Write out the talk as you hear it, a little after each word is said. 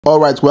All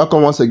right,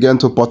 welcome once again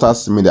to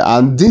Potter's Media,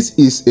 and this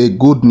is a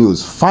good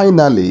news.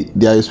 Finally,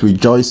 there is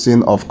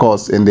rejoicing, of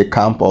course, in the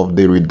camp of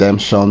the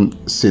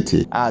Redemption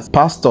City, as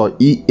Pastor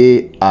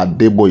E.A.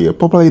 Adeboye,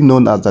 popularly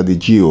known as the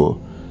GO,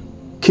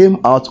 came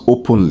out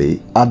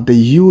openly at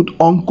the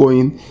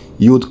ongoing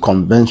youth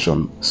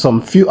convention some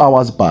few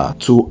hours back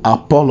to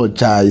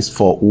apologize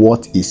for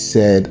what he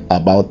said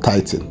about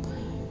tithing.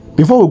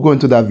 Before we go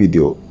into that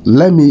video,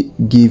 let me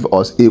give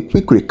us a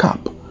quick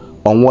recap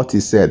on what he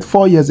said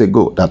 4 years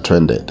ago that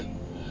trended.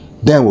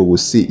 Then we will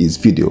see his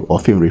video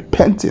of him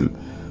repenting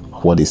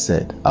of what he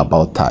said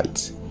about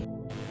tithes.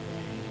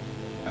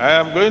 I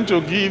am going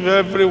to give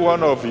every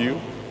one of you,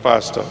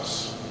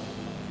 pastors,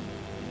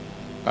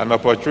 an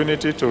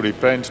opportunity to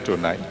repent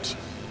tonight.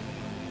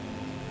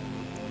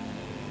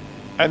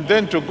 And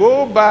then to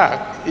go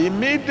back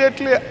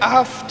immediately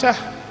after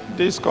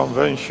this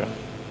convention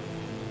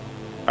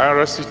and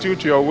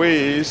restitute your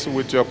ways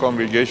with your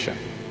congregation.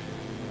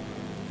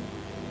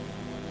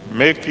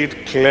 Make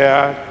it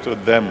clear to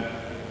them.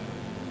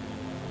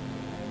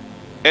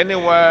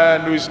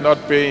 Anyone who is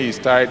not paying his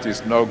tithe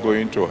is not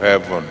going to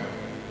heaven.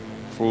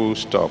 Full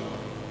stop.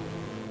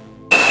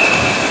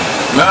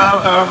 Now,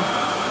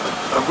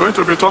 I'm going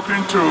to be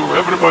talking to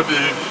everybody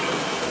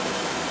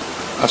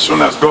as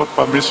soon as God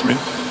permits me.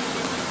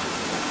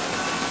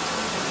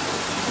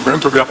 I'm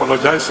going to be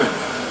apologizing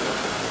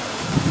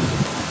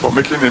for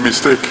making a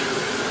mistake,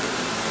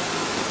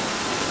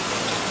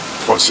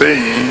 for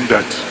saying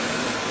that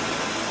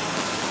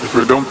if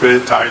you don't pay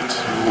tithe,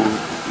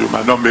 you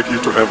might not make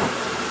it to heaven.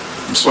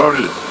 I'm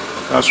sorry,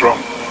 that's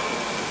wrong.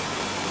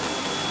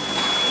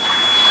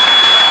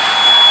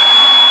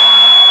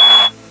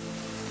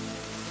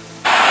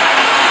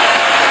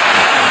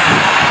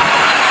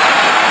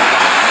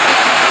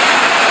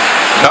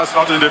 That's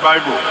not in the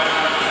Bible.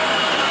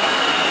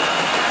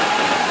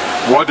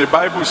 What the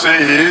Bible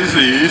says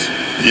is,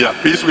 "He has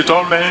peace with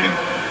all men,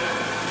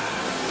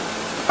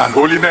 and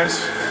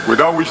holiness,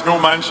 without which no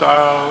man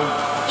shall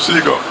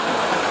see God."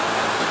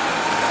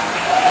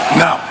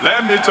 Now,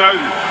 let me tell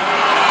you,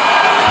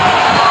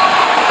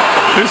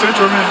 listen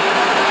to me.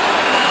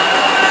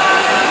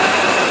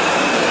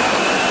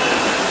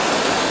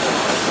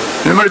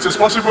 You know, it is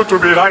possible to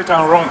be right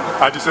and wrong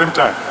at the same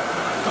time.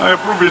 I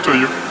prove it to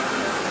you.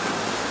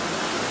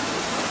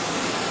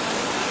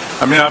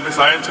 I mean, I'm a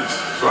scientist,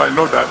 so I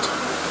know that.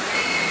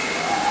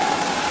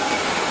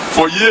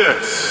 For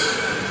years,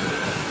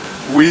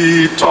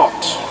 we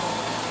taught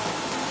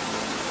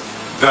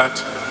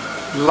that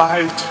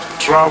light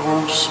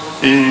travels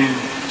in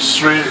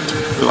straight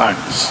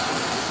lines.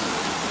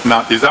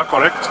 Now, is that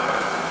correct?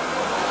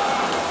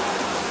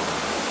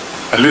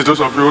 At least those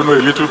of you who know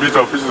a little bit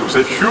of physics will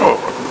say, sure,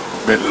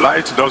 but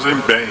light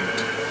doesn't bend.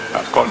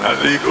 That corner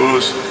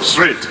goes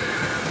straight.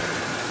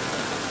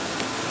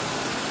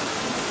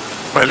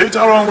 But later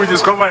on we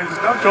discovered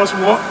it's not just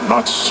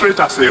not straight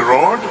as a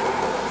rod.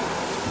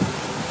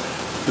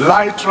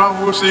 Light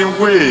travels in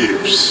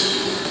waves,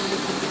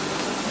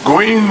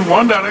 going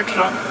one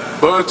direction,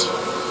 but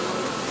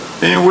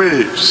in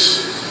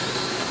waves.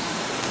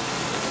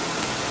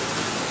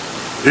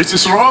 It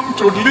is wrong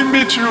to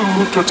limit you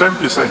to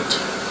 10%.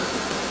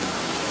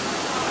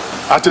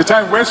 At a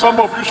time when some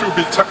of you should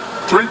be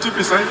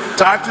 20%,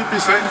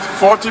 30%,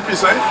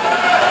 40%.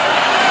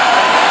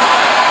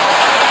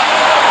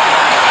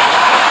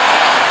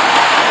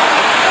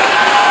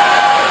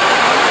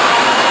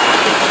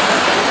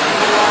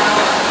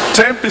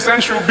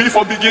 10% should be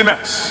for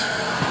beginners.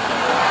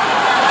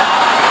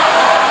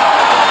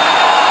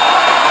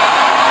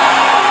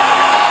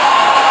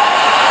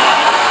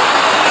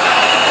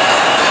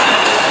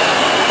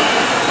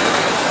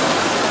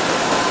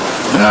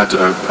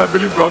 I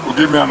believe God will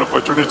give me an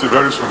opportunity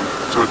very soon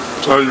to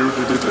tell you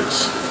the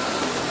details.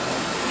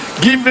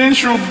 Giving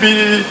should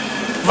be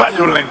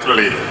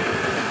violently.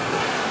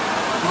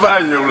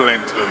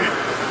 Violently.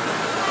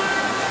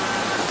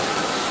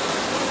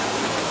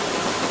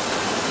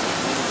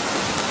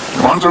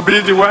 You want to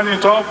be the one in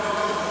top?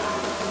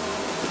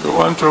 You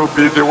want to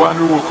be the one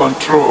who will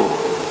control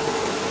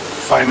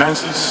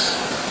finances?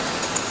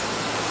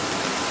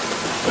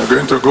 You're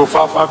going to go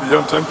far, far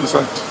beyond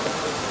 10%.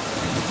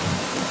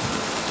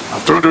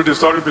 I've told you the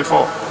story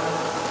before.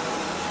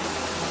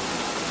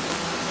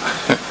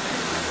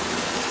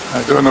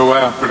 I don't know why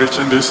I'm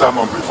preaching this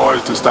sermon before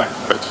it is time,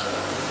 but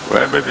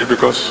well, maybe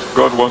because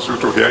God wants you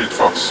to hear it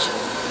first.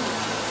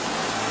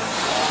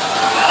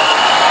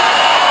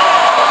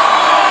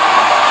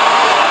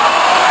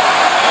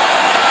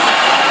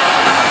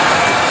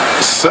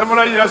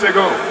 Several years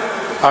ago,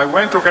 I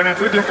went to Kenneth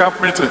Reading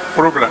Camp meeting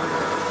program,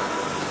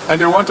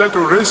 and they wanted to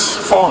raise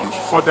funds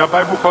for their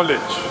Bible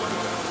college.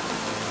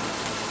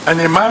 And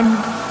a man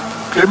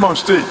came on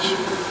stage,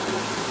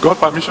 got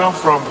permission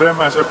from them,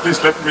 and said,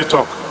 please let me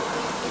talk,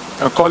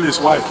 and call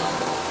his wife.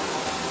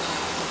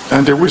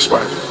 And they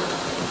whispered.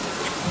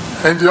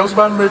 And the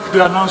husband made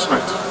the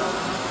announcement.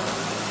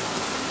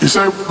 He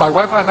said, my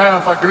wife and I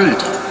have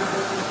agreed,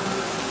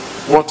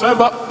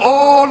 whatever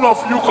all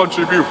of you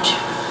contribute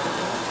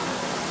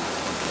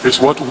is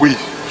what we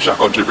shall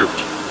contribute.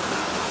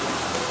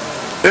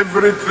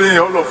 Everything,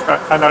 all of,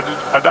 and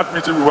at that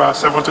meeting we were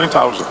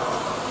 17,000.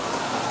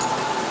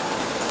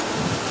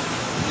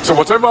 So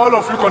whatever all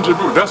of you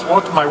contribute, that's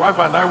what my wife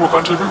and I will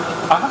contribute.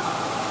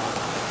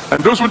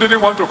 And those who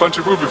didn't want to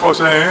contribute before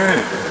say,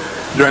 hey,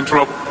 you're in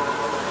trouble.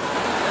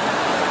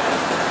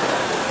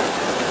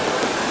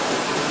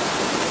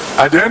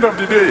 At the end of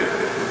the day,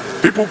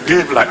 people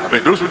gave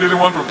those who didn't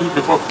want to give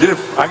before gave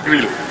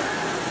angrily.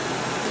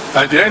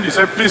 At the end, he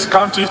said, please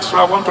count it, so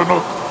I want to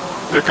know.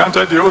 They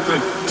counted the whole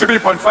thing,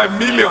 $3.5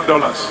 million.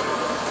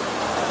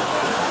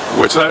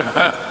 We said,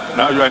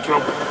 now you're in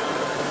trouble.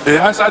 He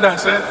answered and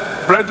said,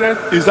 brethren,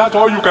 is that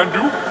all you can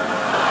do?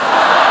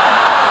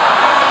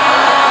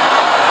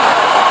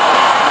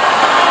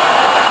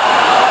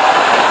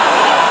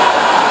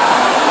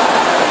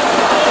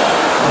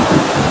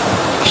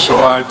 So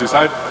I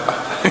decided,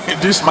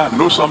 this man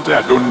knows something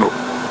I don't know.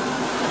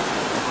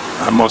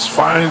 I must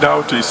find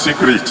out his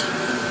secret.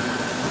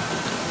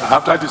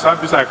 After the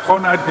service, I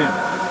cornered him.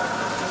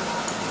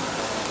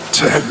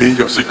 Tell me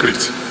your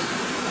secret.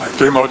 I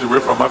came all the way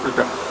from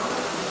Africa.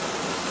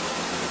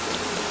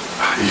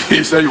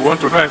 He said, you want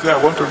to know? I said,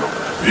 I want to know.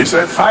 He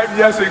said, 5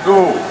 years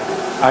ago,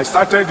 I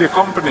started the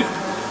company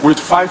with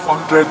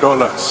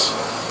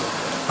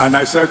 $500. And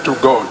I said to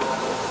God,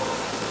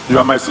 you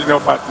are my senior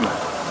partner.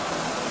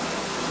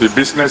 The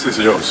business is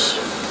yours.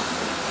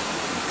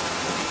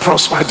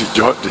 Prosper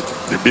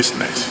the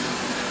business.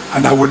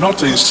 And I will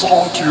not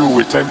insult you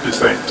with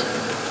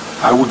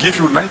 10%. I will give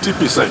you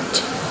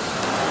 90%.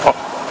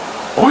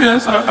 Oh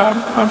yes,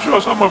 I'm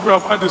sure some of you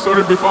have heard the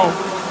story before.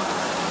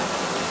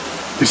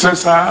 He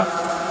says, sir,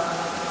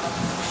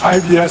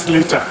 5 years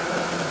later,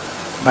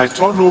 my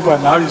turnover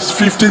now is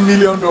 $50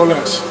 million.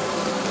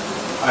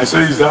 I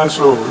said, is that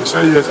so? He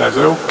said, yes. I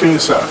said, okay,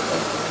 sir.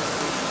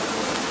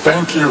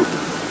 Thank you.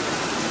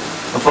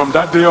 And from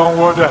that day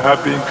onward, I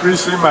have been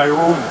increasing my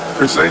own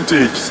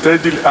percentage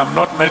steadily. I'm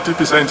not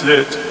 90%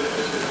 yet,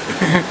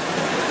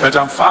 but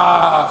I'm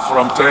far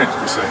from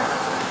 10%.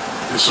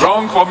 It's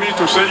wrong for me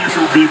to say you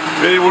should be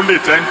pay only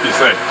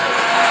 10%.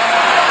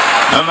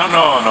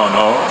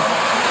 No.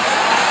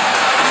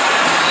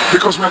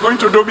 Because we're going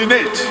to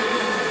dominate.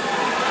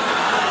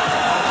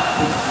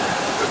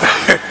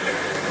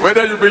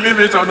 Whether you believe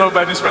it or not,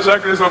 by the special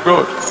grace of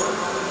God,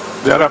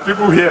 there are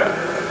people here,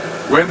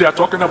 when they are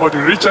talking about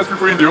the richest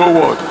people in the whole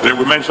world, they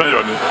will mention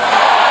your name.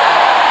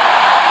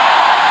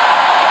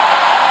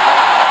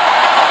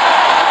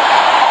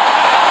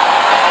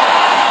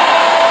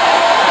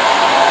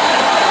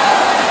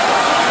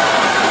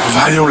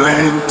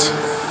 Violent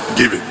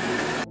giving.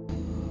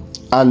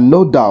 And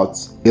no doubt,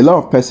 a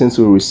lot of persons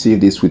will receive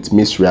this with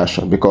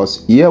misreaction,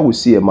 because here we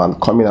see a man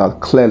coming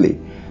out clearly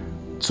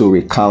to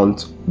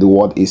recount the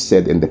word he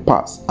said in the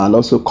past, and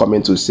also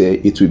coming to say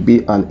it will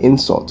be an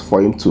insult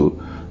for him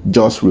to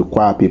just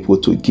require people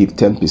to give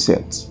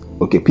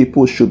 10%. Okay,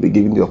 people should be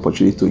given the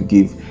opportunity to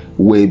give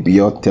way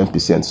beyond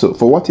 10%. So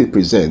for what he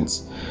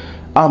presents,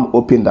 I'm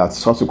hoping that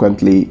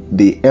subsequently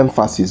the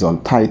emphasis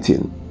on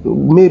tithing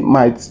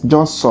might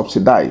just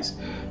subsidize,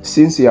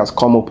 since he has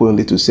come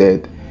openly to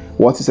say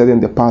what he said in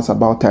the past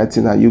about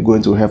tithing, are you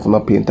going to heaven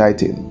not paying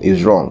tithing,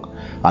 is wrong.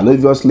 And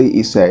obviously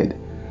he said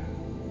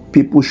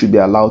people should be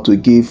allowed to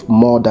give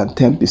more than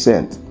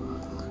 10%.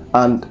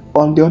 And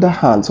on the other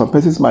hand, some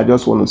persons might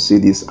just want to see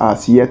this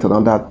as yet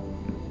another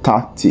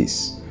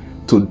tactics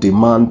to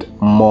demand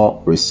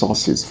more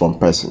resources from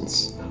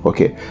persons.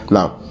 Okay,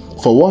 now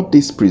for what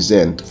this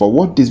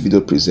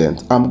video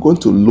presents, I'm going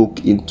to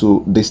look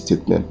into this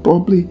statement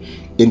probably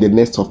in the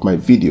next of my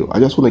video. I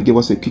just want to give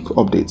us a quick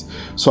update.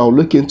 So I'll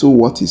look into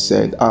what he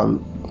said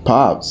and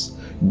perhaps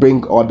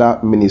bring other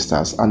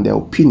ministers and their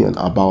opinion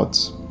about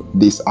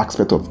this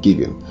aspect of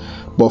giving.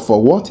 But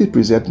for what he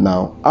presents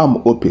now,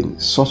 I'm hoping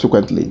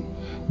subsequently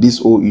this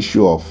whole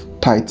issue of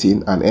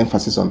tithing and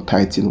emphasis on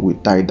tithing will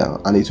die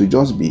down, and it will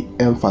just be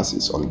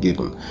emphasis on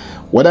giving.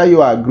 Whether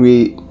you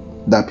agree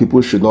that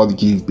people should not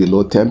give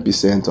below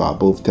 10% or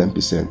above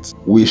 10%,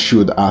 we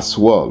should as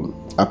well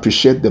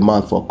appreciate the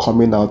man for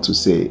coming out to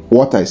say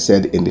what I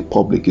said in the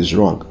public is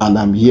wrong, and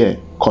I'm here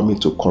coming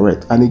to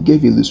correct. And he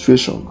gave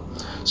illustration.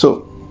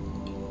 So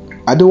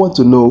I don't want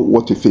to know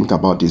what you think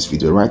about this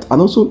video, right? And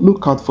also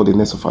look out for the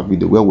next of our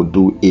video where we'll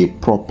do a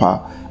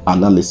proper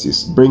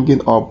analysis,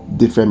 bringing up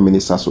different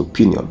ministers'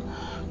 opinion,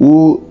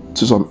 who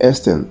to some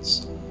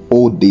extent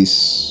hold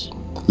this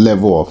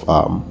level of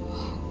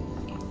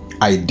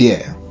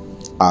idea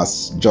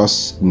as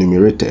just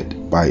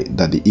enumerated by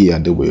Daddy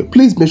Adeboye.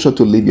 Please make sure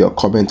to leave your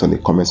comment on the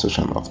comment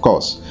section. Of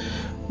course,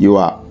 you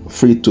are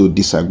free to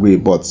disagree,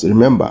 but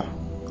remember,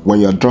 when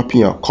you're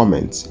dropping your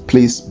comments,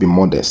 please be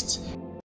modest.